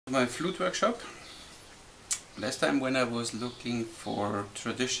My flute workshop. Last time when I was looking for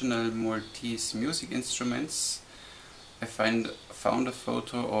traditional Maltese music instruments, I found a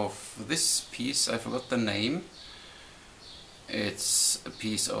photo of this piece. I forgot the name. It's a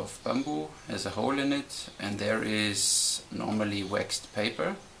piece of bamboo, has a hole in it, and there is normally waxed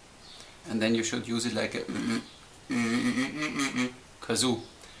paper, and then you should use it like a kazoo.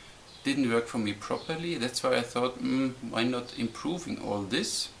 Didn't work for me properly, that's why I thought, why not improving all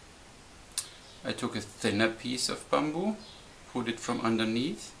this? I took a thinner piece of bamboo, put it from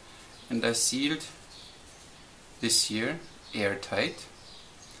underneath, and I sealed this here airtight,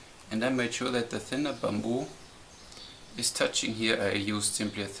 and I made sure that the thinner bamboo is touching here. I used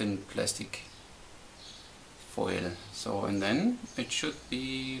simply a thin plastic foil. So, and then it should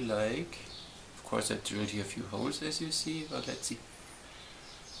be like, of course I drilled here a few holes as you see, but let's see.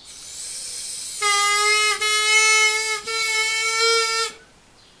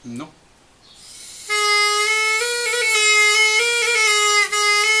 No.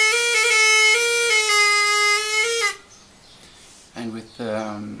 And with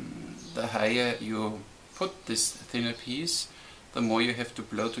the higher you put this thinner piece, the more you have to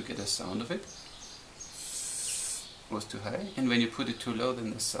blow to get a sound of it. It was too high, and when you put it too low,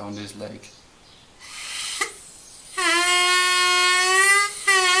 then the sound is like.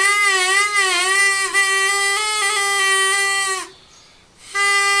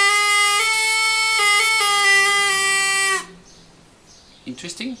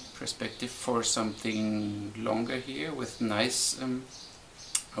 Interesting perspective for something longer here with nice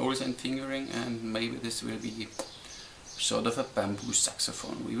holes and fingering, and maybe this will be sort of a bamboo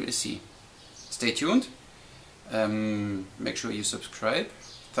saxophone. We will see. Stay tuned. Make sure you subscribe.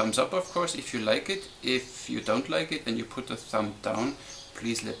 Thumbs up, of course, if you like it. If you don't like it, then you put a thumb down.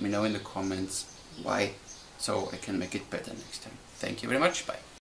 Please let me know in the comments why, so I can make it better next time. Thank you very much. Bye.